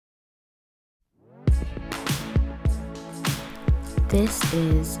This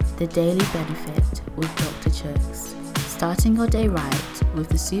is The Daily Benefit with Dr. Chooks, starting your day right with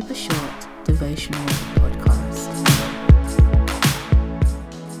the super short devotional podcast.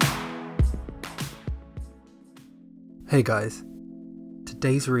 Hey guys,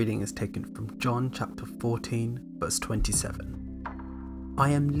 today's reading is taken from John chapter 14 verse 27.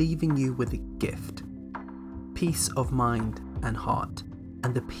 I am leaving you with a gift, peace of mind and heart,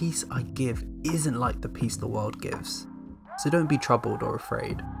 and the peace I give isn't like the peace the world gives. So don't be troubled or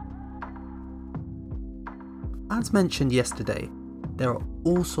afraid. As mentioned yesterday, there are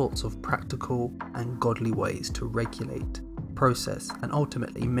all sorts of practical and godly ways to regulate, process, and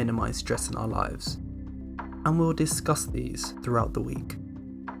ultimately minimize stress in our lives. And we'll discuss these throughout the week.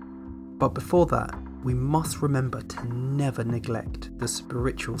 But before that, we must remember to never neglect the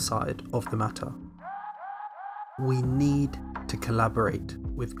spiritual side of the matter. We need to collaborate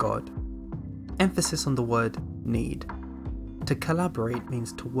with God. Emphasis on the word need. To collaborate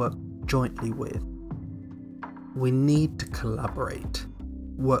means to work jointly with. We need to collaborate,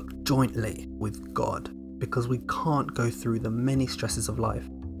 work jointly with God, because we can't go through the many stresses of life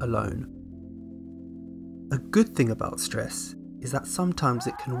alone. A good thing about stress is that sometimes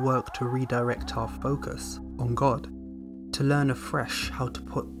it can work to redirect our focus on God, to learn afresh how to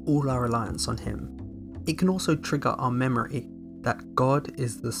put all our reliance on Him. It can also trigger our memory that God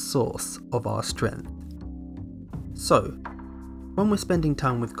is the source of our strength. So, when we're spending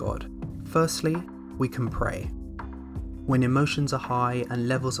time with God, firstly, we can pray. When emotions are high and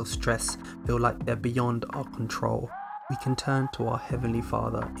levels of stress feel like they're beyond our control, we can turn to our Heavenly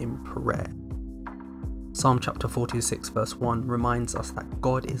Father in prayer. Psalm chapter 46 verse 1 reminds us that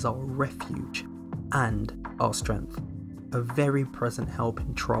God is our refuge and our strength, a very present help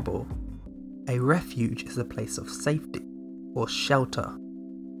in trouble. A refuge is a place of safety or shelter,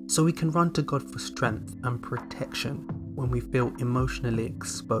 so we can run to God for strength and protection when we feel emotionally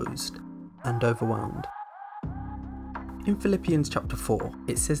exposed and overwhelmed. In Philippians chapter 4,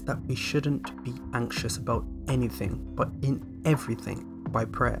 it says that we shouldn't be anxious about anything, but in everything, by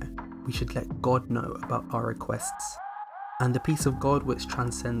prayer, we should let God know about our requests. And the peace of God, which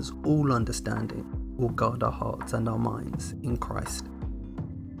transcends all understanding, will guard our hearts and our minds in Christ.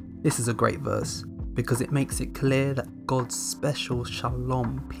 This is a great verse because it makes it clear that God's special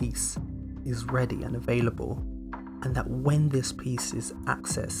shalom peace is ready and available, and that when this peace is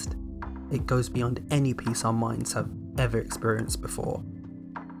accessed, it goes beyond any peace our minds have ever experienced before.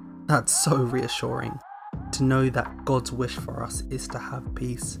 That's so reassuring to know that God's wish for us is to have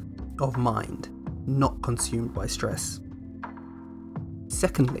peace of mind, not consumed by stress.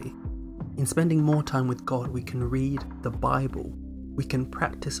 Secondly, in spending more time with God, we can read the Bible. We can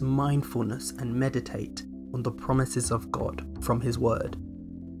practice mindfulness and meditate on the promises of God from His Word.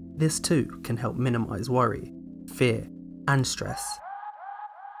 This too can help minimize worry, fear, and stress.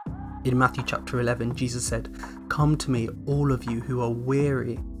 In Matthew chapter 11, Jesus said, "Come to me, all of you who are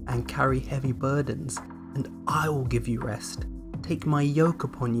weary and carry heavy burdens, and I will give you rest. Take my yoke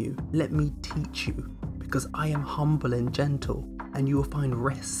upon you, let me teach you, because I am humble and gentle, and you will find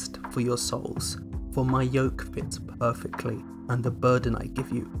rest for your souls. For my yoke fits perfectly, and the burden I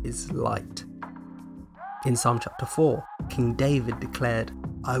give you is light." In Psalm chapter 4, King David declared,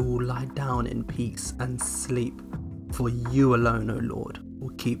 "I will lie down in peace and sleep, for you alone, O Lord,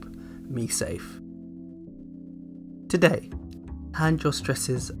 will keep me safe." Today, hand your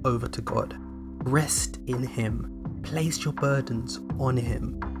stresses over to God. Rest in Him. Place your burdens on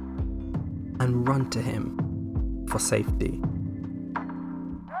Him and run to Him for safety.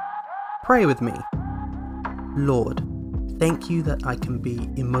 Pray with me. Lord, thank you that I can be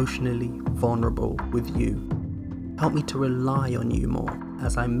emotionally vulnerable with you. Help me to rely on you more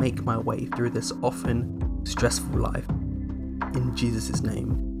as I make my way through this often stressful life. In Jesus'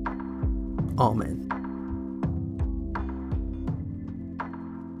 name, Amen.